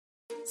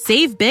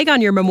Save big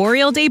on your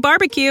Memorial Day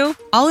barbecue,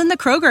 all in the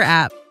Kroger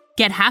app.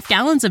 Get half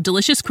gallons of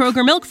delicious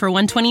Kroger milk for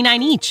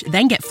 $1.29 each.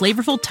 Then get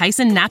flavorful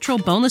Tyson natural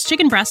boneless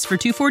chicken breasts for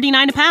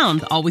 $2.49 a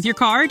pound, all with your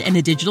card and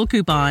a digital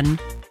coupon.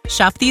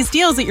 Shop these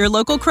deals at your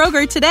local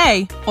Kroger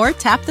today, or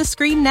tap the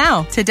screen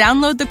now to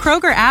download the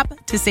Kroger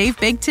app to save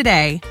big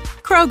today.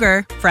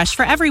 Kroger, fresh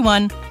for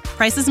everyone.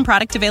 Prices and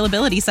product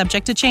availability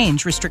subject to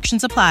change.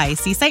 Restrictions apply.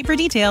 See site for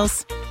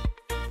details.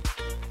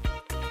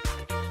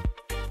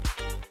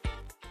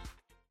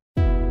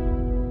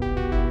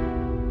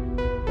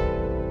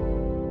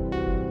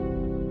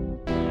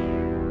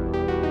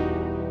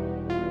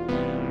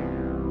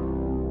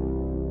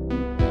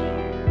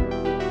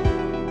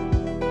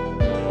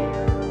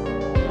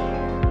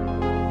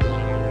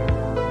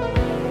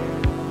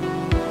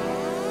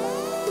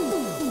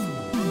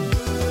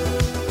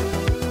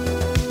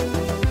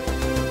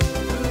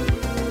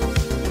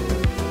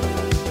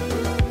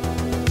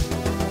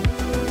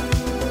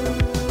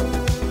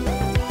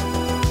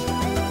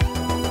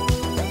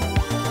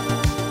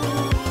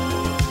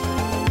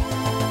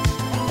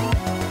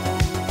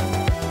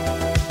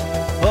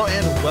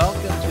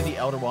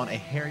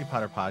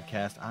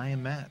 Podcast. I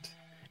am Matt.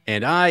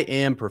 And I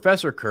am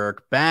Professor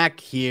Kirk, back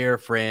here,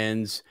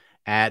 friends,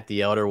 at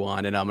the Elder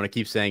One. And I'm going to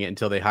keep saying it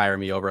until they hire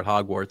me over at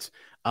Hogwarts.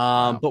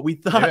 But we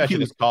thought maybe I should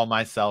just call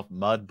myself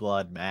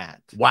Mudblood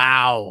Matt.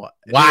 Wow.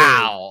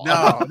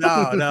 No.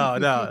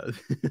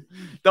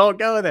 Don't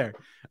go there.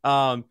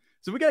 So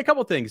we got a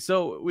couple things.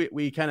 So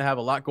we kind of have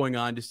a lot going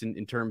on just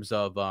in terms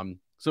of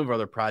some of our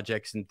other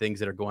projects and things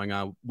that are going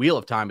on. Wheel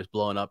of Time is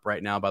blowing up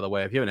right now, by the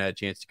way. If you haven't had a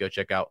chance to go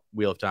check out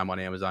Wheel of Time on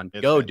Amazon,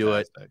 go fantastic. Do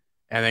it.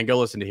 And then go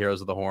listen to Heroes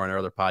of the Horn or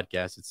other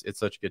podcasts. It's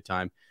such a good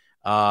time.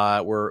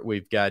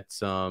 We've got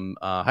some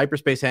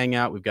Hyperspace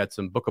Hangout. We've got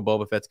some Book of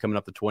Boba Fett's coming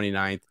up the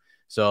 29th.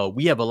 So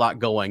we have a lot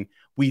going.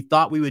 We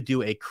thought we would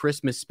do a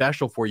Christmas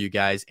special for you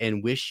guys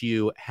and wish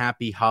you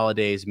happy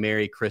holidays,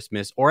 Merry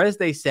Christmas, or as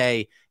they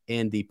say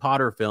in the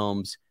Potter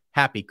films,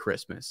 Happy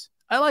Christmas.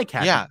 I like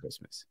Happy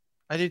Christmas.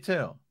 I do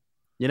too.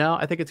 You know,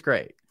 I think it's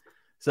great.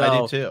 So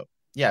I do too.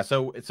 Yeah.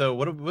 So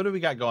what do we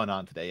got going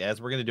on today? As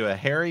we're going to do a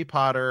Harry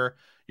Potter.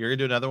 You're gonna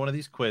do another one of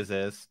these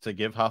quizzes to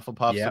give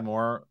Hufflepuff some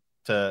more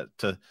to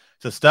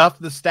stuff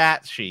the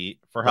stat sheet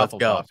for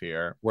Hufflepuff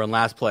here. We're in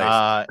last place.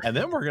 And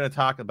then we're gonna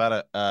talk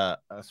about a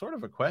sort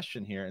of a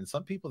question here. And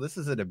some people, this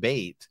is a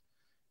debate: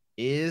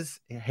 is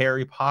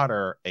Harry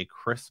Potter a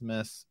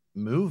Christmas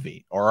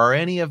movie, or are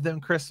any of them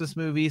Christmas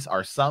movies?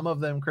 Are some of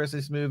them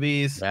Christmas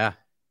movies? Yeah.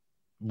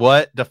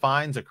 What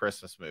defines a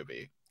Christmas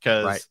movie?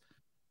 Because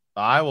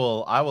I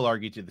will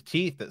argue to the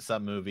teeth that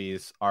some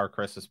movies are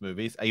Christmas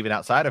movies, even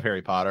outside of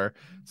Harry Potter.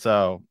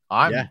 So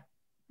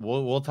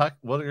we'll talk.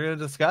 We're going to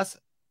discuss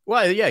it.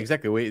 Well, yeah,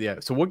 exactly.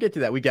 So we'll get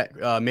to that. We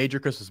got major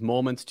Christmas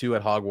moments too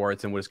at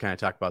Hogwarts, and we'll just kind of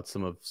talk about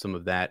some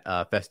of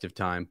that festive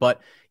time. But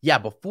yeah,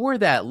 before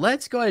that,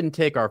 let's go ahead and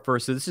take our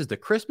first. So this is the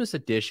Christmas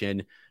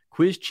edition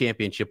quiz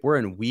championship. We're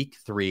in week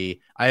 3.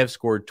 I have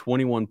scored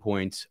 21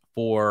 points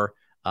for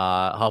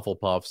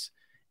Hufflepuffs.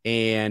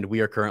 And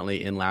we are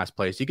currently in last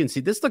place. You can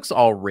see this looks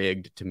all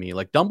rigged to me.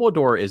 Like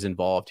Dumbledore is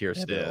involved here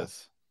still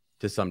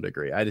to some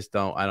degree. I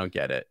don't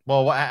get it.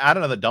 Well, I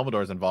don't know that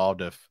Dumbledore's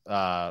involved if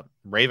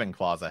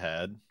Ravenclaw's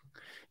ahead.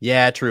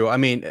 Yeah, true. I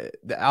mean,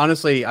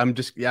 honestly, I'm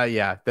just,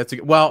 that's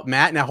well,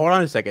 Matt, now hold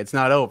on a second. It's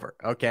not over.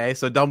 Okay.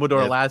 So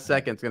Dumbledore last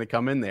second is going to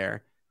come in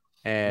there.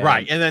 And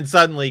right. And then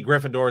suddenly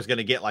Gryffindor is going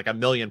to get like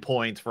 1,000,000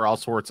 points for all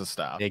sorts of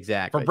stuff.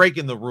 Exactly. For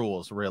breaking the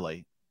rules,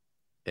 really.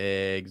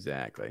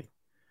 Exactly.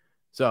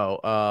 So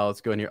let's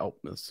go in here. Oh,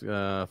 this,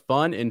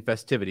 fun and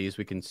festivities.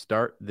 We can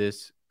start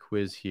this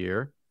quiz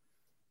here.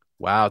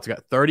 Wow, it's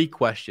got 30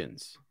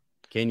 questions.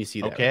 Can you see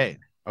that? Okay.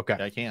 Okay.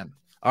 I can.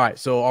 All right.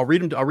 So I'll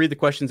read them. I'll read the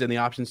questions and the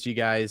options to you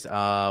guys.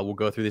 We'll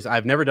go through this.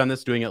 I've never done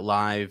this, doing it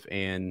live,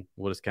 and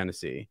we'll just kind of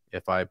see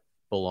if I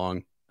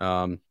belong.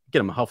 Get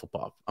him a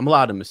Hufflepuff. I'm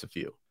allowed to miss a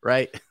few,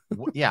 right?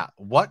 Yeah.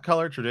 What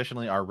color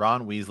traditionally are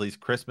Ron Weasley's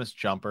Christmas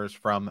jumpers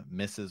from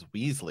Mrs.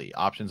 Weasley?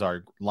 Options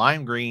are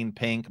lime green,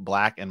 pink,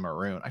 black, and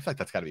maroon. I feel like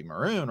that's got to be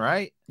maroon,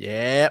 right?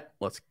 Yep.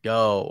 Let's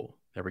go.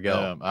 There we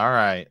go. All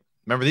right.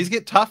 Remember, these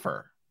get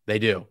tougher. They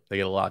do. They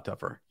get a lot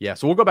tougher. Yeah.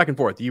 So we'll go back and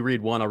forth. You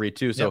read one, I'll read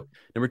two. So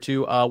number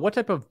 2, what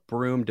type of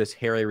broom does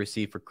Harry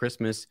receive for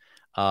Christmas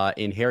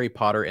in Harry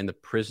Potter and the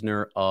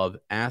Prisoner of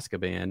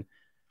Azkaban?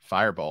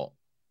 Firebolt.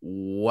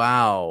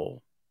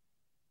 Wow.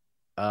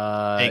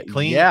 A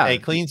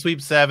clean sweep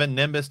 7,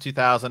 Nimbus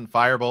 2000,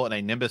 Firebolt, and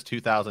a Nimbus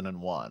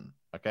 2001.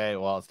 Okay,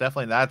 well,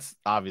 that's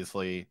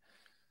obviously,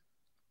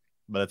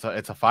 but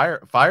it's a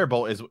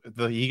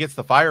Firebolt he gets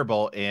the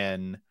Firebolt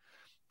in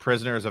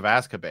Prisoners of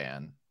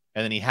Azkaban,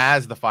 and then he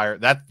has the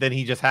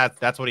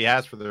that's what he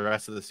has for the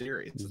rest of the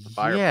series. It's the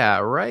Firebolt. Yeah,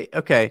 right.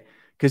 Okay,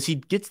 because he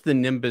gets the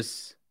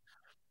Nimbus.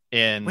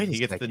 He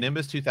gets the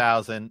Nimbus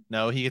 2000.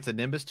 No, he gets a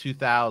Nimbus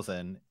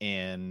 2000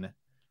 in.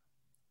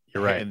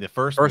 You're right. In the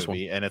first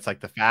movie, and it's like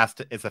the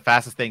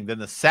fastest thing. Then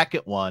the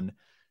second one,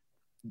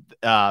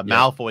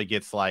 Malfoy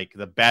gets like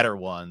the better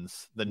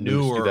ones, the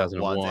newer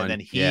ones, and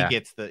then he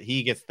gets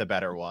the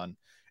better one.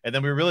 And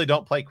then we really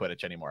don't play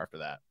Quidditch anymore after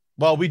that.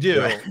 Well, we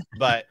do,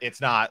 but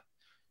it's not.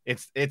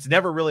 It's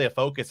never really a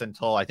focus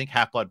until I think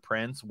Half-Blood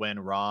Prince, when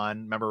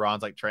remember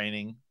Ron's like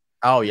training.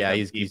 Oh yeah,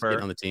 he's getting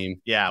on the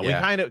team. Yeah, we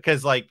kind of,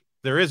 because like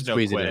there is no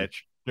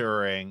Quidditch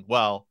during.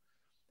 Well,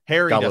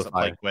 Harry doesn't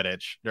play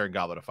Quidditch during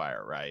Goblet of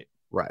Fire, right?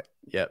 Right.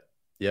 Yep.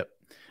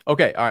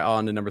 Okay. All right.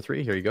 On to number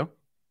 3. Here you go.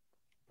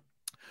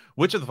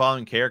 Which of the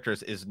following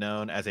characters is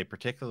known as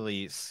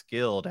particularly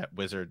skilled at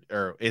wizard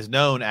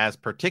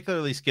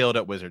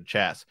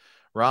chess?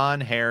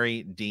 Ron,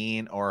 Harry,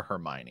 Dean, or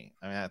Hermione?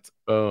 I mean,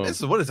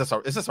 what is this?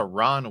 Is this a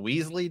Ron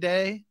Weasley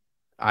day?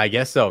 I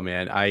guess so,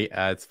 man.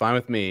 It's fine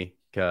with me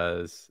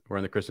because we're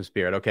in the Christmas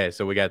spirit. Okay,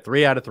 so we got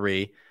 3 out of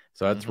 3.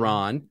 So that's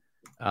Ron.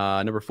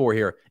 Number 4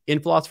 here. In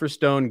Philosopher's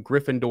Stone,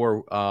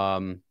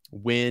 Gryffindor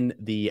win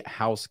the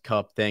House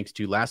Cup thanks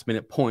to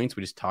last-minute points.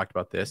 We just talked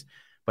about this.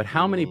 But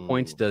how many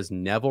points does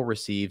Neville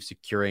receive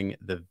securing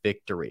the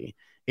victory?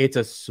 It's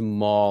a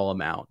small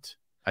amount.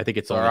 I think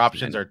it's our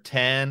options are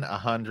 10,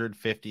 100,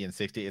 50, and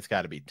 60. It's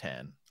got to be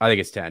 10. I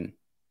think it's 10,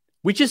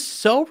 which is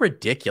so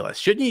ridiculous.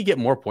 Shouldn't you get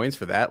more points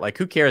for that? Like,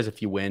 who cares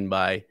if you win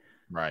by,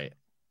 right?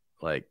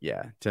 Like,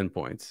 yeah, 10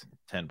 points.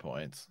 10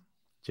 points.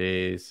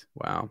 Jeez.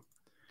 Wow.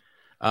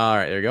 All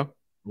right, there you go.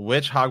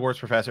 Which Hogwarts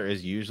professor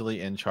is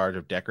usually in charge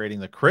of decorating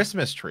the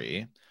Christmas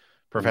tree?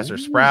 Professor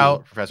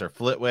Sprout, Professor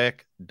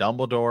Flitwick,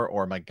 Dumbledore,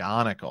 or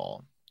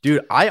McGonagall?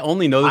 Dude, I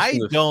only know this from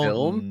the film. I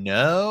don't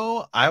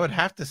know. I would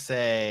have to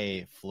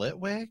say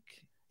Flitwick.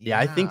 Yeah,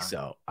 I think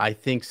so.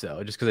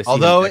 Just because I see.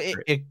 Although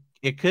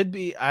it could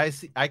be, I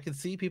could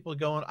see people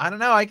going. I don't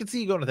know. I could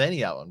see you going with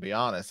any of them. To be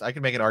honest, I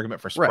could make an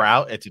argument for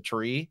Sprout. Right. It's a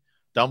tree.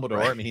 Dumbledore.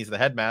 Right. I mean, he's the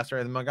headmaster,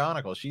 and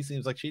McGonagall. She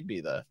seems like she'd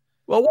be the.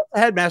 Well, what the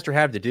headmaster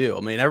have to do?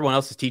 I mean, everyone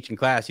else is teaching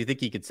class. You think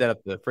he could set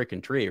up the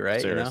freaking tree,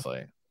 right?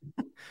 Seriously.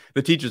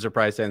 The teachers are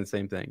probably saying the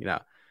same thing.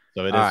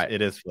 So it is. Right.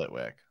 It is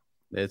Flitwick.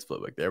 It's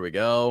Flitwick. There we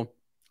go.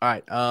 All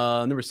right,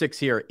 number 6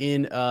 here.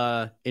 In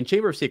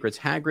Chamber of Secrets,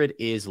 Hagrid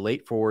is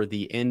late for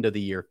the end of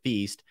the year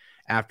feast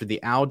after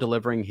the owl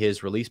delivering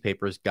his release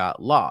papers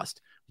got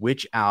lost.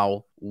 Which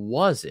owl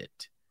was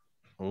it?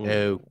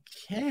 Ooh.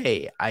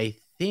 Okay, I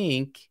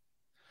think.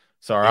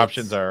 So our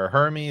options are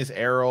Hermes,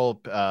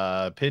 Errol,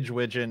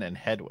 Pidgewiggin, and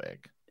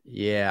Hedwig.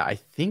 Yeah, I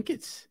think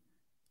it's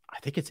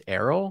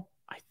Errol.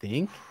 I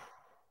think.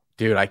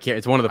 Dude, I can't.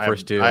 It's one of the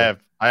first 2. I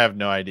have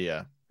no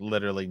idea.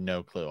 Literally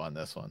no clue on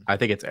this one. I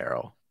think it's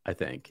Errol. I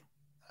think.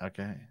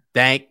 Okay.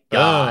 Thank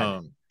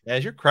God. Yeah,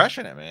 you're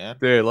crushing it, man.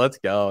 Dude, let's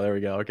go. There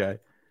we go. Okay.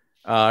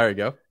 There you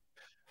go.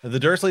 The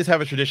Dursleys have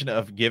a tradition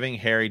of giving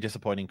Harry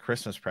disappointing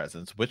Christmas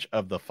presents. Which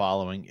of the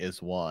following is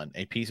one?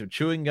 A piece of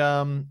chewing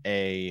gum,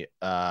 a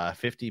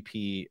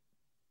 50p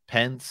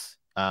pence,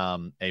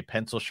 a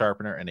pencil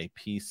sharpener, and a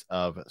piece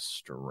of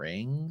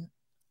string?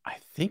 I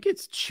think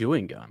it's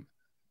chewing gum.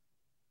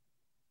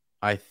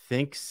 I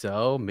think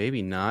so.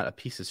 Maybe not. A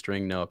piece of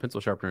string, no. A pencil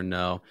sharpener,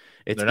 no.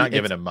 They're not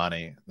giving him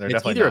money. They're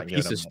definitely either not a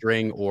piece of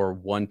string or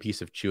one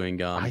piece of chewing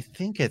gum. I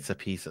think it's a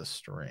piece of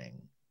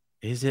string.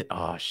 Is it?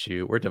 Oh,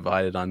 shoot. We're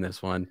divided on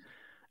this one.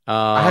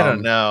 I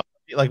don't know.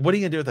 Like, what are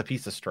you going to do with a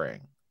piece of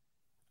string?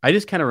 I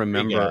just kind of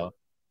remember.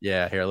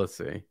 Yeah, here, let's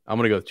see. I'm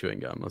going to go with chewing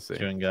gum. Let's see.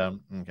 Chewing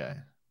gum? Okay.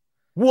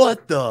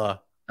 What the?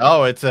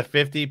 Oh, it's a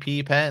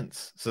 50p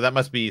pence. So that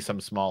must be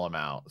some small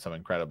amount, some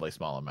incredibly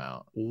small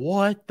amount.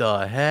 What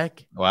the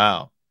heck?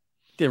 Wow.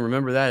 Didn't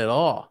remember that at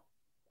all.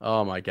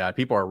 Oh my God.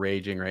 People are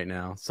raging right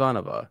now. Son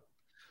of a.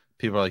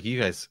 People are like, you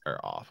guys are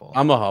awful.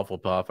 I'm a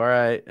Hufflepuff. All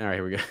right.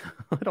 Here we go.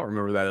 I don't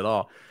remember that at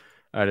all.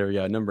 All right, here we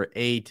go. Number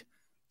 8.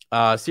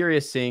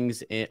 Sirius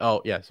sings.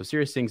 So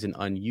Sirius sings an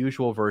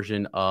unusual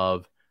version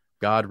of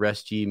God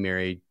Rest Ye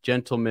Merry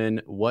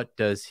Gentlemen. What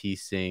does he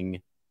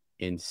sing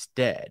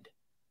instead?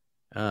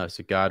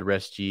 So God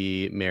Rest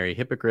Ye Merry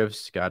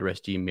Hippogriffs. God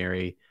Rest Ye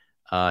Merry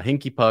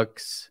Hinky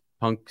Punks.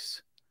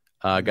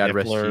 God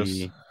Nifflers, Rest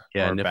Ye.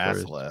 Yeah, or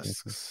Nifflers.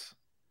 Basilisks.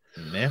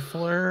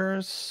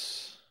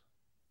 Nifflers.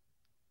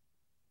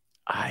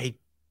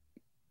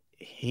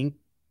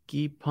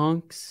 Hinky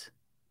Punks.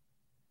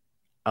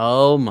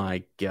 Oh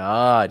my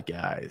God,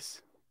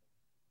 guys.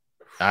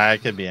 I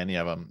could be any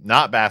of them.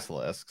 Not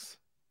basilisks.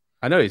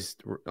 I know he's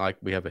like,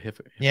 we have a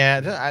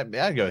Yeah,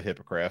 I'd go with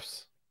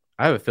hippogriffs.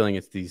 I have a feeling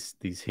it's these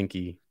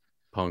Hinky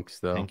Punks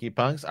though. Hinky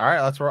Punks. All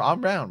right, let's roll.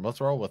 I'm down.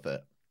 Let's roll with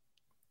it.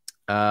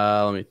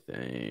 Let me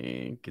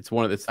think. It's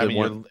one of it's.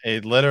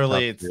 It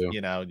literally, it's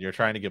you're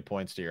trying to give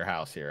points to your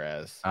house here.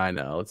 As I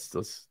know,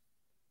 let's.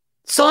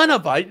 Son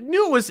of a! I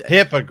knew it was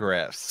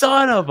hippogriffs.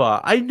 Son of a!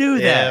 I knew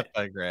that.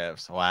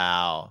 Hippogriffs.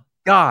 Wow.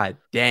 God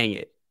dang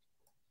it.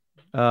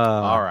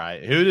 All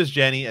right. Who does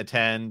Jenny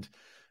attend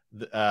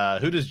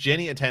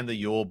the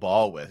Yule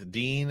Ball with?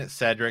 Dean,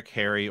 Cedric,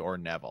 Harry, or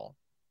Neville?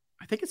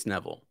 I think it's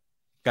Neville.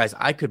 Guys,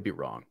 I could be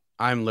wrong.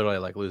 I'm literally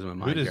like losing my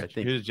mind. Who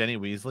does Jenny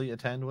Weasley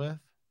attend with?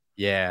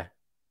 Yeah.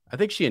 I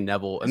think she and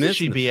Neville. Isn't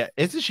she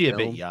a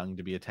bit young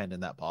to be attending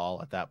that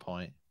ball at that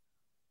point?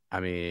 I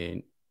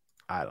mean,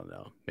 I don't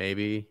know.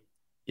 Maybe.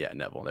 Yeah,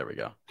 Neville. There we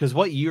go. Because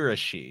what year is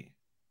she?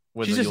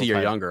 She's just a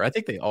year younger. I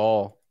think they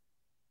all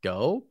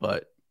go,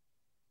 but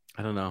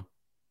I don't know.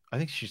 I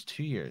think she's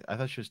 2 years. I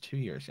thought she was 2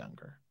 years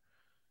younger.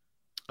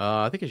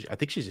 I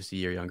think she's just a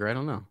year younger. I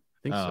don't know. I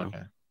think so.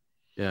 Okay.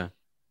 Yeah.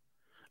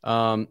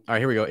 All right,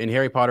 here we go. In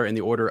Harry Potter and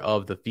the Order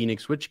of the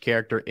Phoenix, which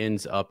character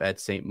ends up at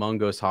St.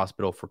 Mungo's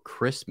Hospital for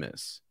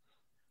Christmas?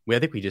 I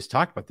think we just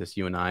talked about this,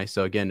 you and I.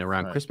 So again,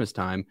 around Christmas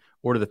time,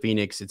 Order of the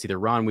Phoenix, it's either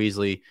Ron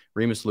Weasley,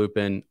 Remus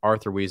Lupin,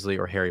 Arthur Weasley,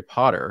 or Harry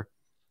Potter.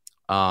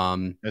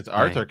 It's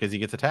Arthur because he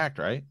gets attacked,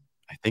 right?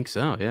 I think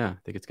so. Yeah, I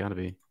think it's got to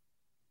be.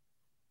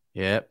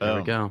 Yep, there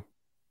we go.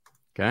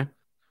 Okay.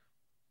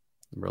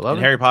 Number 11.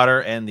 In Harry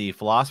Potter and the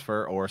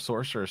Philosopher or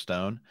Sorcerer's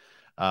Stone,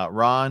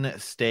 Ron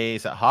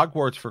stays at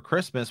Hogwarts for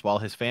Christmas while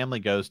his family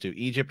goes to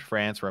Egypt,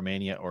 France,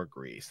 Romania, or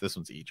Greece. This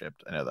one's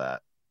Egypt. I know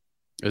that.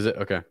 Is it?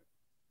 Okay.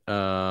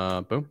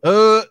 Boom.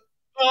 Oh,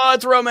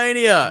 it's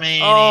Romania.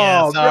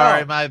 Oh,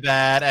 sorry, my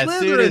bad. As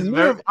soon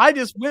as I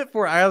just went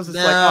for it. I was just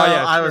like, oh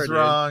yeah, I was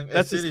wrong.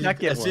 That's the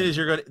second one. As soon as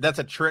you're going, that's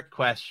a trick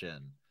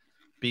question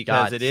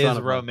because it is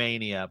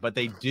Romania, but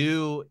they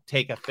do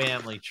take a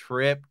family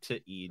trip to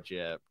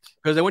Egypt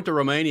because they went to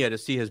Romania to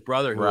see his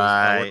brother who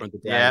was working with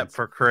the dad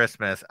for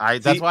Christmas.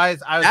 That's why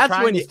I was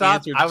trying to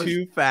stop you.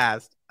 Too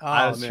fast.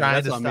 I was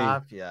trying to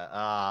stop you.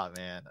 Oh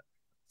man.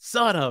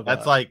 Son of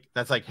that's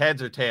like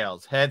heads or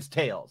tails. Heads,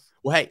 tails.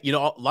 Well, hey, a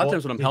lot of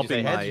times when I'm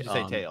helping my, did you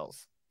say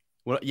tails?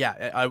 Well,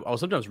 yeah, I'll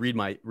sometimes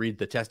read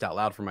the test out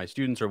loud for my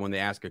students, or when they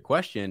ask a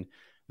question,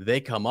 they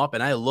come up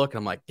and I look,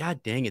 I'm like,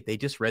 God dang it, they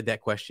just read that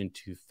question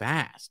too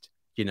fast,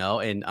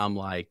 and I'm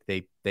like,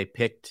 they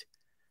picked.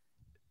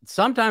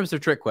 Sometimes they're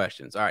trick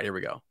questions. All right, here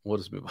we go. We'll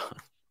just move on.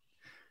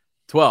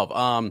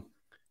 12.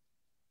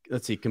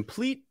 Let's see.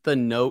 Complete the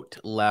note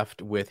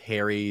left with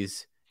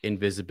Harry's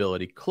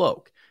invisibility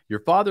cloak. Your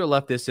father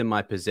left this in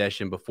my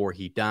possession before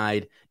he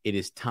died. It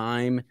is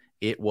time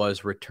it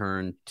was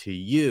returned to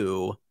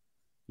you.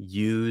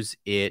 Use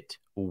it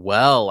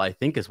well, I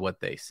think is what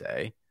they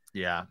say.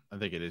 Yeah, I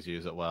think it is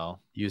use it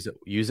well. Use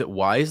it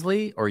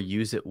wisely or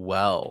use it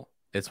well.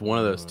 It's one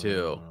of those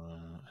two.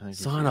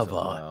 Son of a.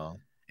 Well.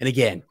 And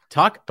again,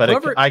 but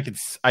whoever... I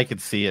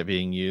could see it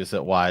being used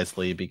it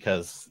wisely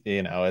because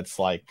it's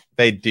like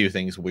they do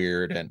things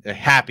weird and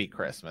happy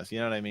Christmas. You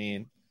know what I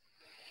mean?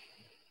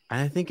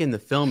 I think in the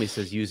film he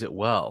says use it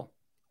well.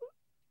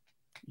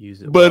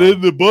 But in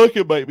the book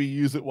it might be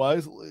use it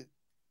wisely.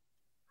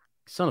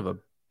 Son of a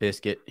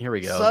biscuit. Here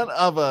we go. Son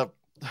of a.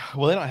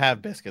 Well, they don't have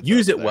biscuits.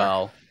 Use it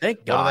well.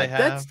 Thank God. What do they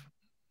have? That's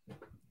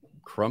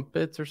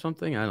crumpets or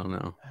something. I don't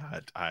know.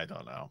 I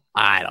don't know.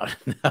 I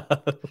don't know.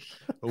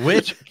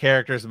 Which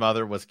character's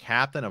mother was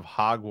captain of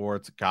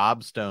Hogwarts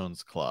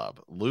Gobstones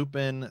Club?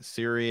 Lupin,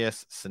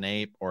 Sirius,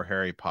 Snape, or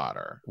Harry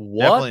Potter?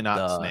 Definitely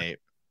not Snape.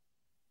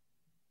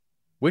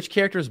 Which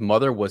character's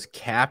mother was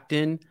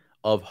captain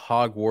of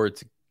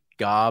Hogwarts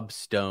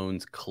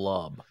Gobstones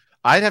Club?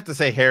 I'd have to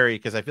say Harry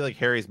because I feel like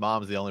Harry's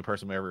mom is the only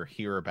person we ever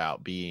hear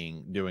about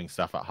doing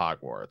stuff at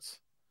Hogwarts.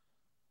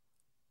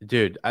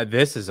 Dude,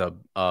 this is a.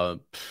 I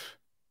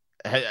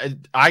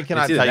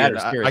cannot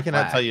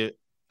tell you.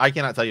 I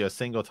cannot tell you a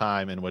single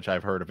time in which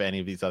I've heard of any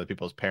of these other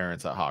people's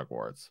parents at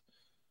Hogwarts.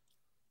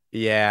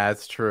 Yeah,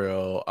 it's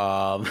true.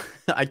 I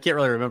can't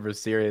really remember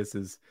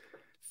Sirius's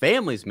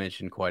family's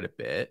mentioned quite a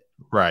bit,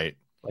 right?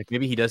 Like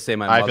maybe he does say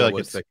my mother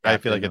I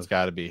feel like it's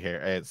got to be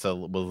here. So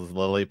was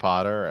Lily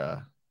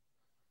Potter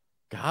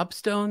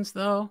Gobstones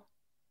though?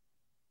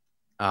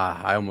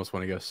 I almost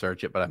want to go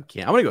search it, but I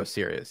can't. I'm gonna go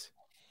Sirius.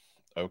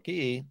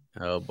 Okay.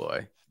 Oh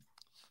boy.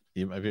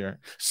 You might be right.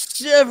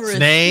 Severus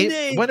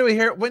Snape. When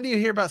do you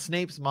hear about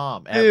Snape's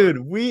mom? Ever? Dude,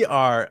 we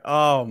are.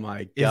 Oh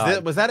my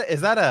God. Is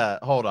that a?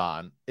 Hold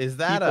on. Is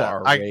that People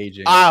are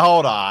raging?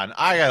 Hold on.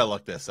 I gotta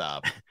look this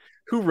up.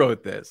 Who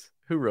wrote this?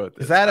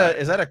 Is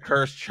that a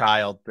cursed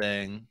child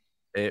thing?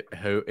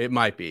 It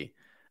might be.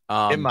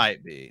 It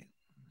might be.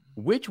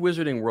 Which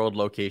Wizarding World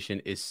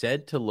location is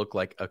said to look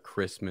like a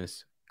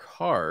Christmas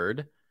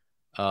card?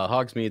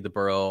 Hogsmeade, the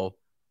Burrow,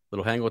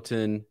 Little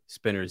Hangleton,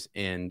 Spinner's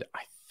End.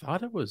 I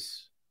thought it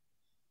was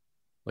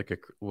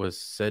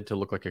said to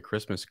look like a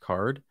Christmas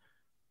card.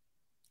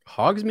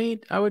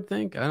 Hogsmeade, I would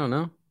think. I don't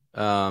know.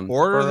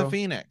 Order of the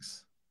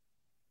Phoenix.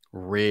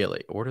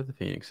 Really? Order of the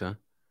Phoenix, huh?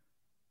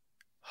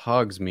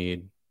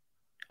 Hogsmeade.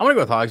 I'm gonna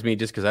go with Hogsmeade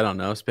just because I don't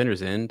know.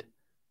 Spinner's End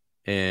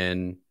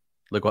and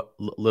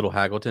Little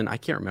Haggleton. I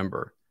can't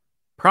remember.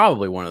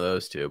 Probably one of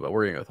those two, but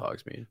we're gonna go with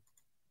Hogsmeade.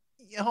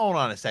 Hold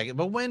on a second.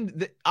 But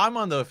I'm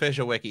on the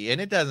official wiki and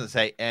it doesn't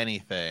say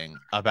anything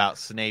about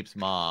Snape's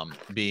mom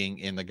being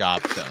in the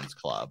Gobstones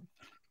Club.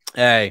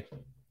 Hey,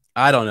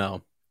 I don't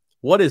know.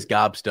 What is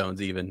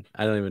Gobstones even?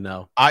 I don't even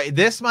know.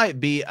 This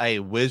might be a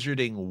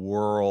Wizarding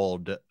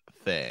World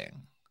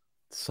thing.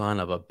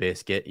 Son of a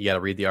biscuit. You got to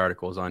read the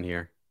articles on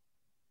here.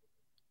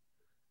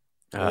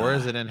 Or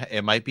is it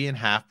it might be in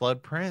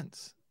Half-Blood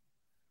Prince.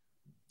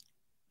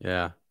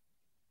 Yeah.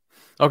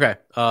 Okay.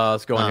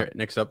 Let's go on here.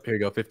 Next up, here you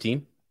go.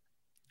 15.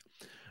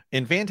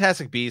 In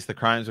Fantastic Beasts: The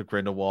Crimes of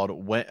Grindelwald,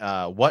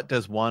 what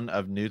does one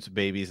of Newt's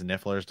baby's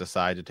nifflers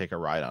decide to take a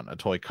ride on? A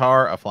toy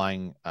car, a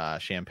flying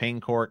champagne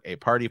cork, a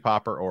party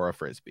popper, or a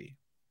frisbee?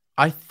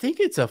 I think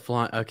it's a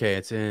flying. Okay,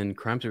 it's in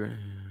Crimes of.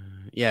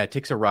 Yeah, it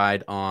takes a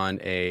ride on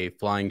a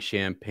flying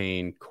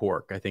champagne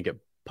cork. I think it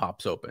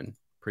pops open.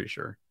 Pretty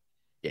sure.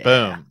 Yeah.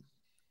 Boom.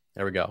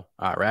 There we go.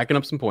 All right, racking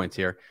up some points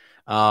here.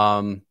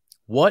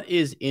 What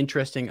is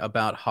interesting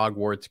about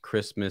Hogwarts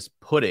Christmas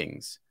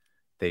puddings?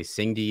 They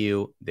sing to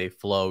you, they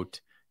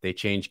float, they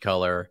change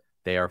color,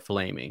 they are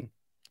flaming.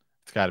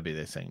 It's got to be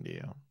they sing to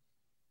you.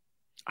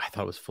 I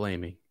thought it was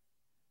flaming.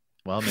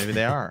 Well, maybe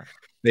they are.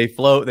 They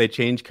float, they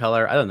change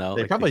color. I don't know.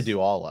 They probably do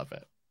all of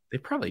it. They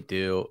probably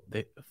do.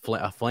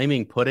 A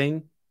flaming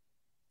pudding,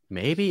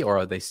 maybe,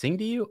 or they sing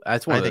to you.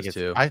 That's one of those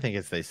two. I think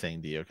it's they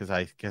sing to you because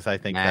I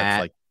think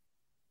that's like.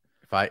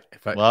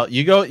 If I well,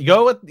 you go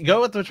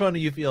with which one do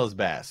you feel is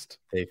best?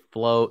 They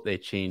float, they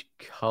change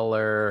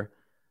color.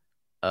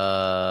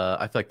 I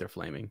feel like they're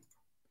flaming.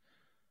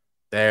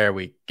 There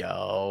we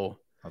go.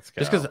 Let's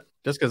go.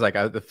 Just because like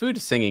the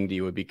food singing to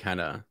you would be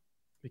kind of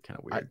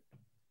weird.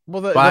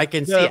 I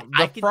can see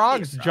the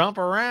frogs jump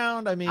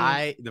around. I mean,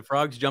 the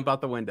frogs jump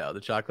out the window.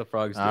 The chocolate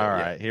frogs. All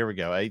right, here we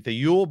go. The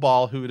Yule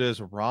Ball. Who does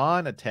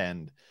Ron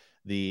attend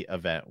the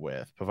event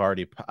with?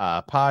 Pavarti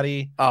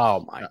Potty.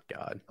 Oh my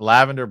God.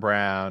 Lavender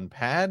Brown,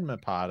 Padma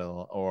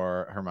Patil,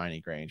 or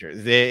Hermione Granger.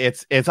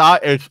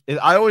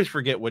 I always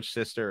forget which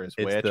sister is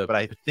which, but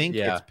I think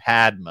it's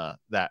Padma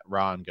that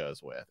Ron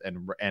goes with,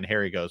 and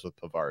Harry goes with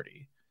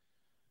Pavarti.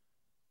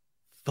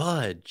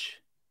 Fudge.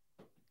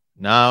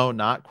 No,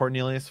 not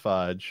Cornelius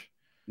Fudge.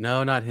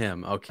 No, not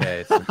him.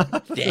 Okay. So,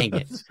 dang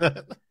it.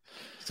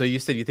 So you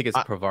said you think it's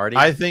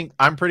Pavarti?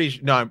 I'm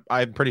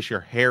pretty sure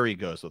Harry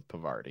goes with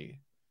Pavarti.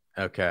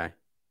 Okay.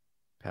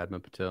 Padma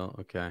Patil.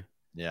 Okay.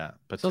 Yeah.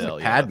 Patil. Sounds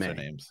like Padme.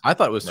 Names. I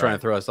thought it was trying to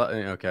throw us.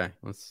 Okay.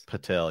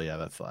 Patil. Yeah,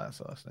 that's the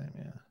last name.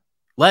 Yeah.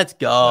 Let's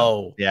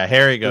go. Yeah.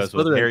 Harry goes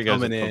with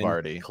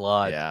Pavarti.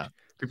 Clutch. Yeah.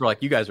 People are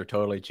like, you guys are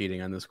totally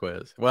cheating on this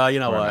quiz. Well,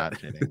 you know what? Not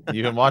cheating.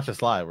 You can watch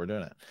us live. We're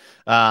doing it.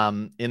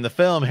 In the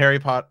film Harry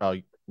Potter. Oh,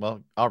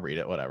 well, I'll read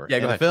it. Whatever. Yeah,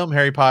 in the film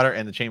Harry Potter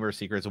and the Chamber of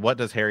Secrets, what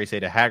does Harry say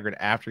to Hagrid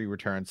after he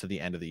returns to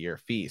the end of the year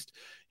feast?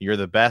 You're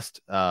the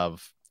best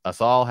of us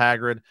all,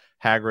 Hagrid.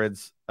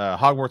 Hagrid's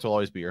Hogwarts will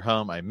always be your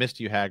home. I missed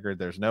you, Hagrid.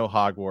 There's no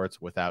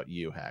Hogwarts without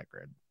you,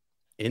 Hagrid.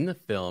 In the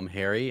film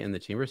Harry and the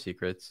Chamber of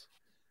Secrets.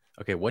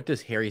 Okay, what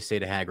does Harry say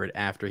to Hagrid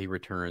after he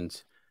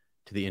returns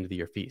to the end of the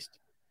year feast?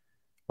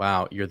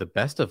 Wow, you're the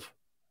best of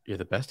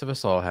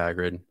us all,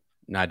 Hagrid.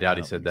 No, I doubt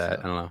he said that. So.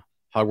 I don't know.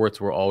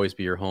 Hogwarts will always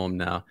be your home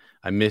now.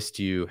 I missed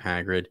you,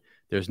 Hagrid.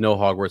 There's no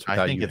Hogwarts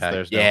without you, Hagrid.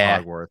 There's no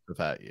Hogwarts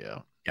without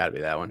you. Gotta be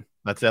that one.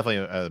 That's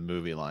definitely a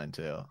movie line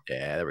too.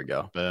 Yeah, there we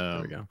go. Boom.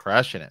 There we go.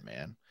 Crushing it,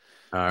 man.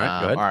 All right,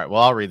 go ahead. All right,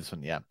 well, I'll read this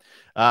one. Yeah.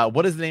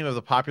 What is the name of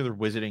the popular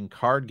wizarding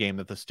card game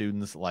that the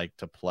students like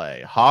to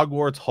play?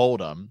 Hogwarts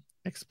Hold'em,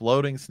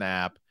 Exploding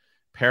Snap,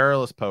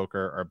 Perilous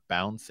Poker, or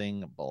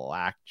Bouncing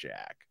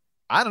Blackjack?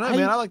 I don't know,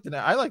 man. I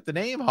like the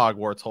name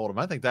Hogwarts Hold'em.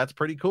 I think that's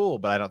pretty cool,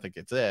 but I don't think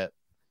it's it.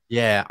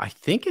 Yeah, I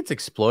think it's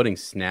Exploding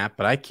Snap,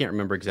 but I can't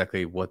remember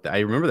exactly what. I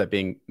remember that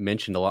being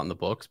mentioned a lot in the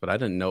books, but I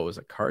didn't know it was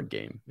a card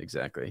game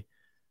exactly.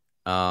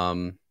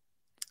 I'm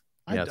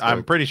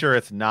pretty sure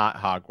it's not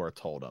Hogwarts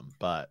Hold'em,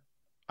 but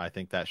I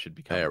think that should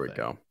be. There we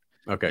go.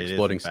 Okay,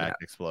 Exploding Snap.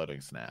 Exploding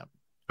Snap.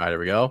 All right, there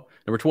we go.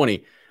 Number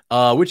 20.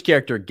 Which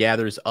character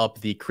gathers up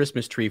the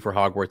Christmas tree for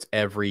Hogwarts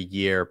every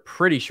year?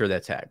 Pretty sure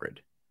that's Hagrid,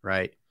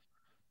 right?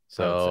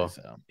 So,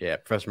 yeah,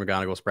 Professor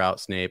McGonagall, Sprout,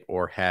 Snape,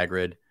 or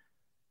Hagrid.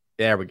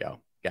 There we go.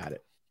 Got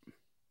it.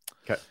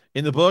 Okay.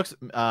 In the books,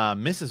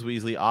 Mrs.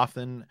 Weasley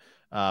often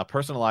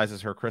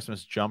personalizes her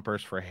Christmas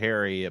jumpers for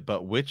Harry,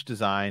 but which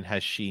design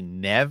has she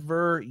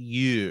never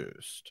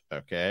used?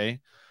 Okay.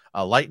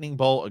 A lightning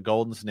bolt, a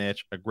golden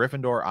snitch, a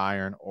Gryffindor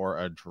iron, or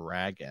a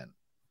dragon.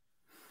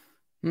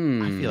 I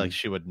feel like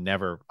she would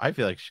never. I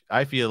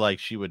feel like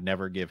she would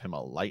never give him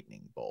a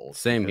lightning bolt.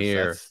 Same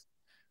here.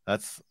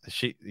 That's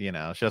she. You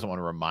know, she doesn't want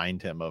to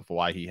remind him of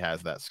why he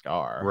has that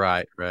scar.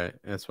 Right.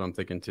 That's what I'm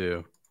thinking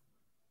too.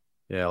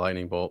 Yeah,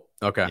 lightning bolt.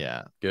 Okay.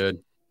 Yeah. Good.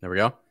 There we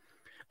go.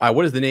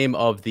 What is the name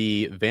of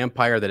the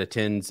vampire that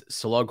attends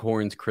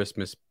Slughorn's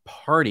Christmas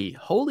party?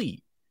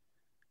 Holy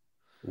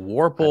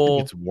Warple. I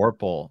think it's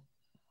Warple.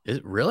 Is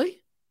it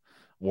really?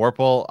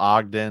 Warple,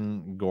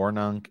 Ogden,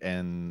 Gornunk,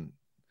 and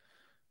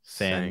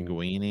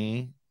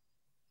Sanguini.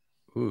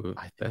 Ooh,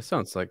 that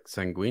sounds like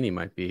Sanguini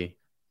might be.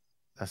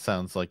 That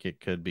sounds like it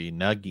could be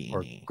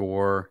Nagini.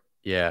 Or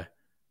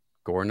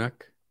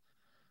Gornuk.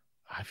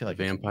 I feel like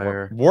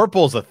vampire.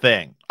 Warple's a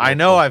thing. Warple. I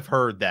know I've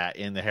heard that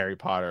in the Harry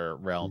Potter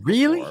realm.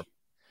 Really? Before.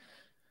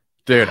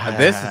 Dude,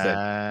 this is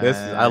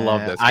I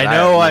love this. I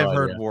know I've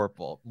heard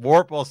Warple.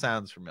 Warple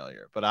sounds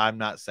familiar, but I'm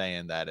not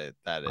saying that it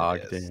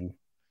Ogden.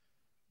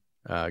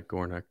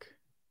 Gornuk.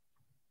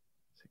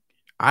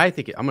 I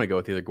think I'm gonna go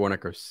with either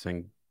Gornuk or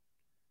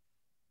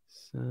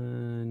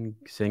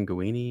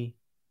Sanguini.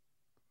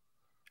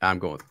 I'm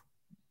going with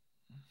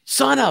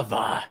son of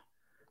a.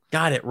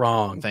 Got it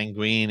wrong.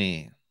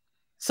 Sanguini.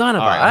 Son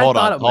of a. Right, hold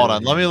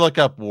on. Let me look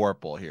up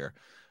Warple here.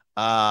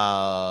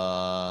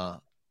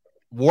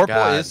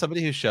 Warple is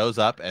somebody who shows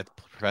up at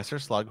Professor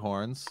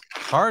Slughorn's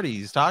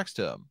parties, talks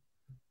to him.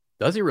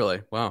 Does he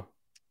really? Wow.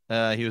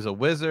 He was a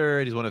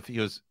wizard. He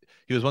was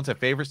He was once a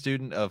favorite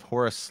student of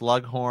Horace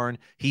Slughorn.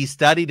 He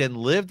studied and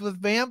lived with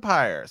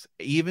vampires,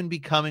 even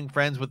becoming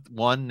friends with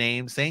one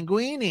named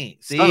Sanguini.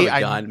 See,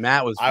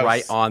 Matt was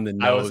right on the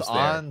nose.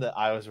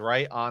 I was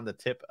right on the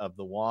tip of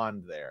the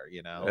wand there.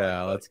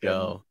 Yeah, let's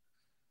go.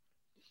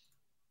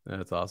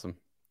 That's awesome.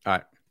 All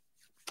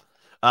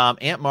right.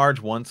 Aunt Marge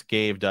once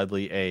gave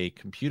Dudley a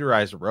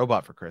computerized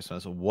robot for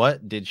Christmas.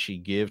 What did she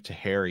give to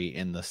Harry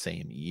in the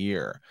same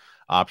year?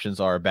 Options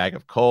are a bag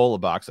of coal, a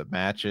box of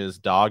matches,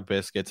 dog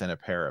biscuits, and a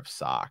pair of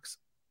socks.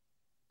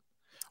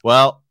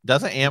 Well,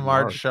 doesn't Aunt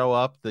Marge show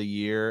up the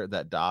year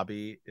that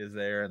Dobby is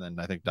there? And then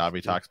I think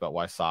Dobby talks about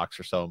why socks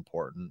are so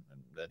important.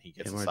 And then he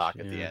gets a sock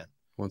at the end.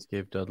 Once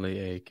gave Dudley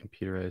a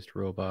computerized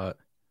robot.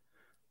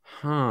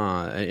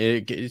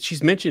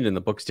 She's mentioned in the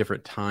books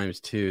different times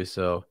too.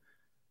 So,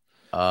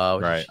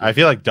 right. I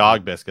feel like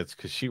dog biscuits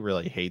because she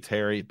really hates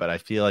Harry, but I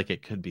feel like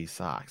it could be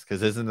socks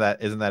because isn't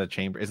that a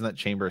chamber? Isn't that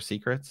Chamber of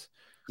Secrets?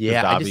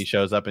 Yeah, Dobby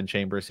shows up in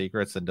Chamber of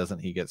Secrets and doesn't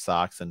he get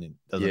socks and he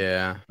doesn't?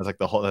 Yeah, that's like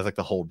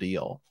the whole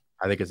deal.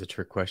 I think it's a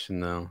trick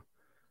question though.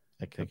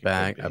 A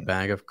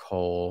bag of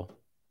coal.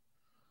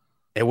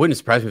 It wouldn't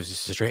surprise me if it's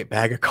just a straight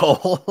bag of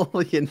coal.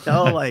 Like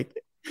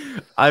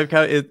I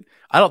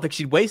don't think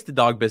she'd waste the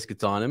dog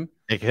biscuits on him.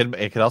 It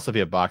could also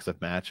be a box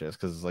of matches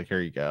because it's like,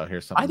 here you go.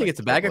 Here's something. I think it's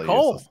a bag of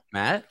coal,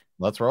 Matt.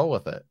 Let's roll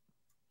with it.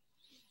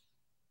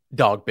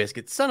 Dog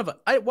biscuits, son of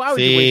a. Why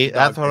would you waste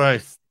that's what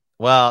biscuits?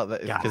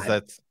 Because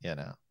that's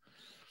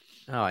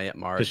Oh, yeah,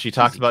 Marge. Because she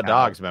talks about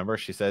dogs. Remember,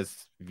 she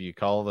says if you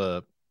call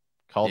the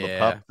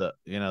pup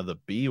the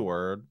B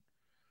word.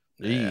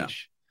 Yeah.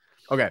 Eesh.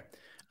 Okay.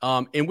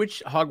 In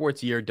which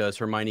Hogwarts year does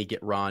Hermione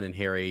get Ron and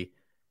Harry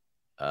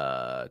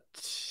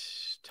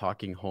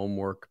talking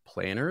homework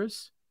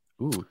planners?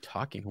 Ooh,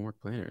 talking homework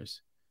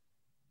planners.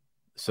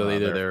 So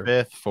they're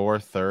fifth,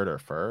 fourth, third, or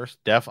first.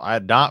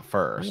 Not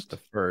first. The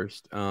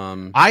first.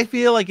 I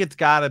feel like it's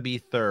got to be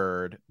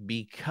third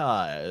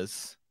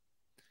because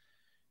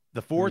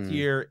the fourth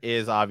year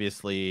is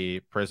obviously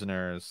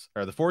Prisoners,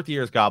 or the fourth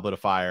year is Goblet of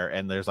Fire,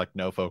 and there's like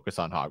no focus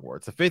on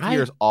Hogwarts. The fifth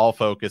year is all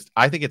focused.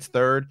 I think it's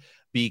third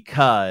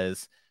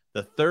because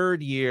the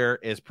third year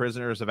is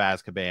Prisoners of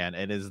Azkaban,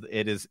 and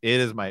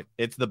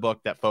it's the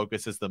book that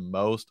focuses the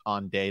most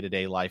on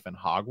day-to-day life in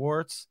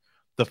Hogwarts.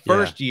 The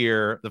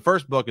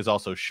first book is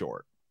also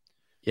short.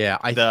 Yeah,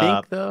 I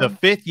think the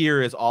fifth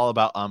year is all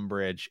about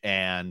Umbridge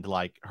and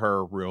like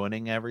her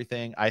ruining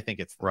everything. I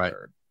think it's the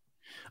third.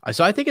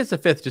 So I think it's the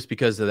fifth, just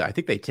because I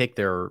think they take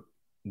their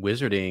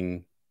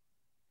wizarding,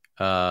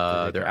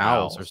 their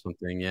owls or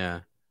something. Yeah,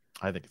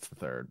 I think it's the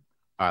third.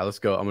 All right, let's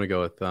go. I'm gonna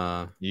go with.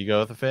 You go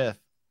with the fifth.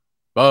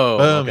 Oh,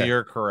 boom! Okay.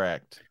 You're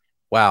correct.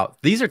 Wow,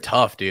 these are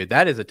tough, dude.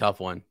 That is a tough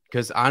one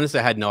because honestly,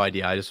 I had no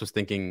idea. I just was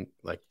thinking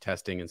like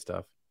testing and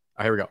stuff.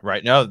 All right, here we go.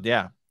 Right. No,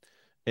 yeah.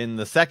 In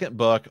the second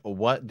book,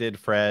 what did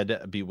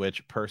Fred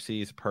bewitch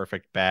Percy's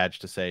perfect badge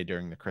to say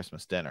during the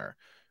Christmas dinner,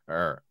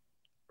 or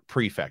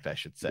prefect, I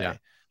should say? Yeah.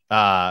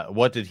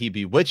 What did he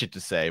bewitch it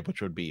to say,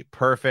 which would be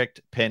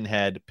perfect,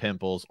 pinhead,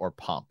 pimples, or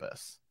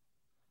pompous?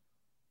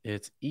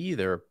 It's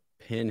either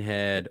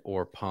pinhead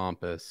or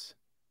pompous.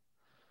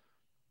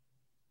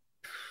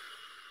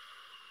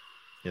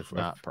 It's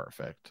not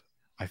perfect.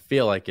 I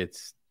feel like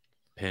it's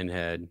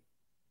pinhead.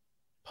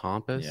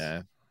 Pompous?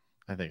 Yeah,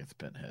 I think it's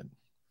pinhead.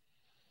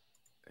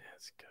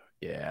 Let's go.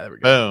 Yeah, there we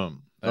go.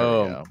 Boom. There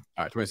we go.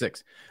 All right,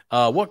 26.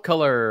 What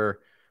color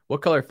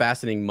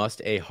fastening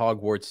must a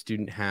Hogwarts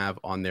student have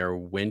on their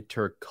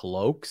winter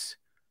cloaks?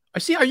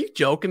 Are you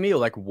joking me?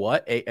 Like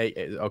what?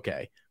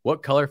 Okay.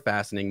 What color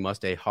fastening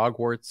must a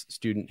Hogwarts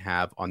student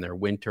have on their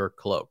winter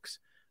cloaks?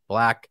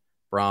 Black,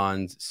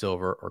 bronze,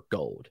 silver, or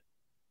gold?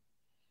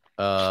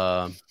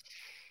 On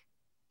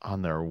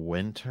their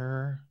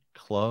winter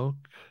cloak,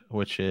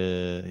 which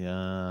is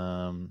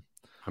I'm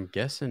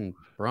guessing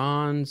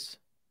bronze,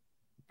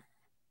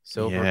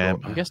 silver,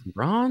 gold. I'm guessing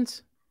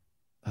bronze.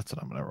 That's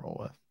what I'm gonna roll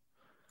with.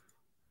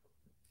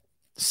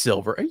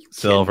 Silver. Are you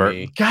silver?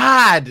 Me?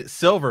 God,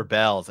 silver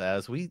bells.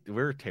 As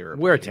we're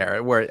terrible. We're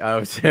terrible.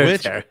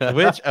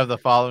 Which of the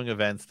following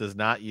events does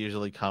not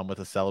usually come with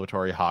a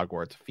celebratory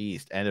Hogwarts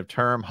feast? End of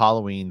term,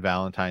 Halloween,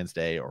 Valentine's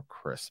Day, or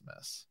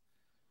Christmas?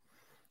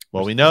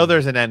 Well, we know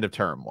there's an end of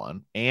term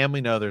one, and we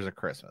know there's a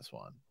Christmas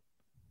one.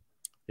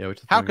 Yeah.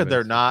 How could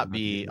there not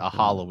be a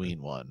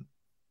Halloween one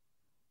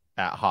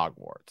at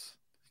Hogwarts?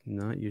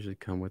 Not usually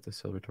come with a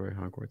celebratory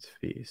Hogwarts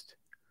feast.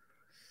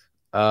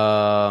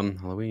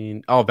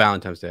 Halloween. Oh,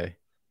 Valentine's Day.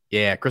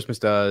 Yeah, Christmas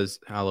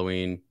does.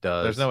 Halloween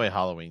does. There's no way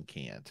Halloween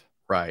can't.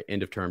 Right.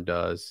 End of term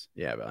does.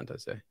 Yeah,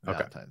 Valentine's Day. Okay.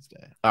 Valentine's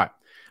Day. All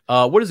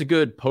right. What is a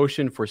good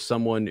potion for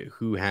someone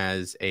who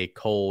has a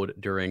cold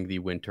during the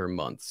winter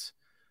months?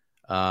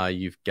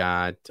 You've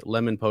got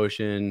lemon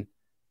potion,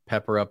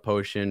 pepper up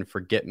potion,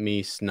 forget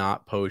me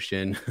snot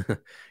potion,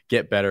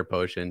 get better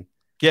potion.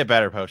 Get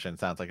better potion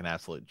sounds like an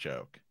absolute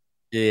joke.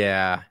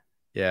 Yeah.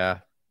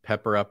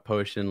 Pepper up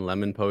potion,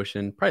 lemon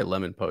potion, probably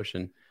lemon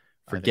potion.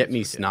 Forget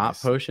me snot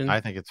potion.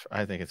 I think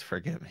it's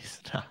forget me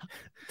snot.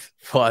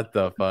 What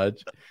the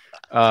fudge?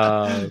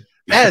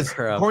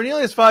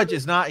 Cornelius Fudge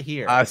is not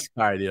here. I'm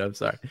sorry, dude. I'm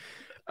sorry.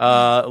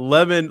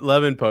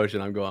 Lemon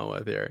potion. I'm going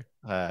with here.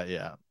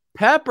 Yeah.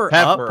 Pepper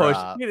up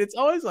potion. Dude, it's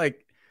always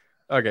like,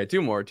 okay,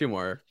 two more.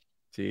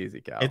 It's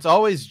easy, cow. It's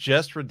always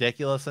just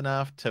ridiculous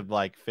enough to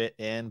like fit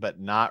in, but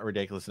not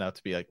ridiculous enough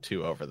to be like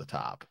too over the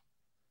top.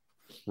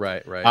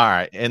 Right. All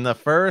right. In the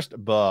first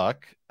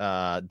book,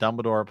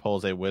 Dumbledore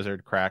pulls a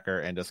wizard cracker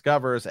and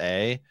discovers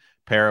a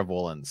pair of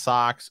woolen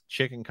socks,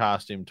 chicken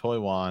costume, toy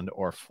wand,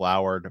 or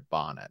flowered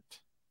bonnet.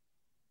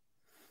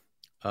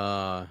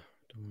 Dumbledore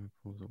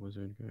pulls a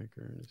wizard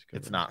cracker.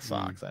 It's not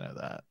socks. I know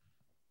that.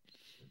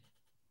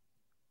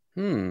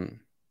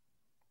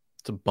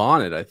 It's a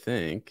bonnet, I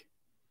think.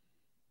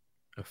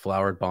 A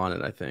flowered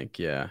bonnet, I think.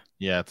 Yeah.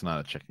 Yeah, it's not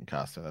a chicken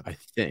costume. I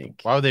think.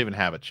 Why would they even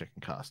have a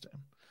chicken costume?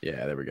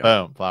 Yeah, there we go.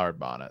 Boom, flowered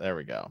bonnet. There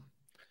we go.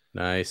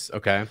 Nice.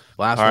 Okay.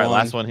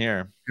 Last one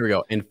here. Here we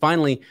go. And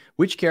finally,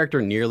 which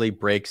character nearly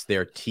breaks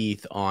their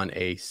teeth on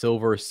a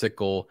silver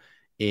sickle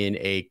in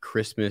a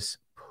Christmas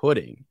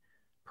pudding?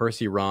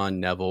 Percy, Ron,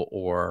 Neville,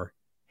 or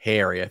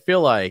Harry? I feel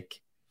like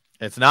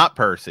it's not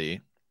Percy.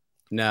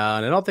 No,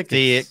 and I don't think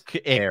it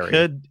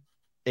could.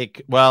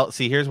 Well,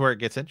 see, here's where it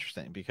gets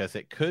interesting because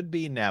it could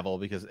be Neville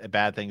because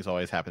bad things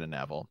always happen to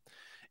Neville.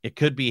 It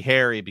could be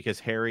Harry because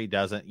Harry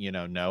doesn't,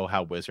 know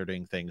how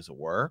wizarding things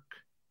work.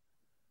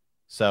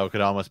 So it could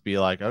almost be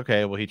like,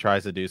 okay, well, he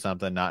tries to do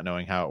something not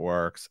knowing how it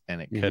works,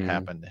 and it could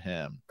happen to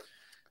him.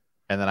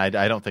 And then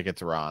I don't think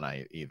it's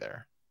Ron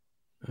either.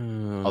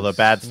 Although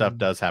bad stuff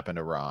does happen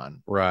to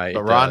Ron. Right.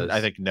 But Ron,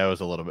 I think, knows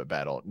a little bit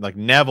better. Like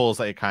Neville's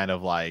like kind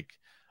of like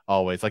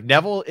always like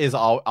Neville is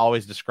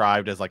always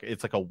described as like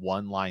it's like a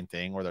one-line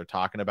thing where they're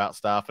talking about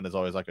stuff and it's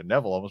always like a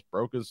Neville almost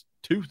broke his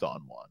tooth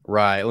on one.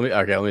 Right.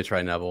 Let me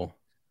try Neville.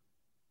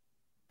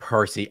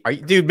 Percy,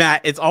 dude,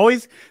 Matt? It's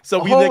always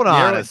so. We hold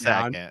on a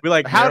second. We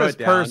like how does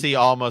Percy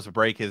almost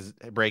break his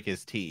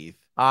teeth?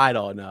 I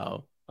don't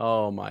know.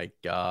 Oh my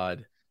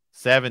god,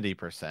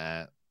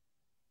 70%.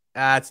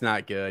 That's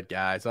not good,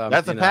 guys.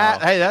 That's a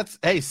pat.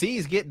 Hey,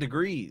 C's get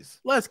degrees.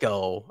 Let's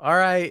go. All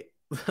right,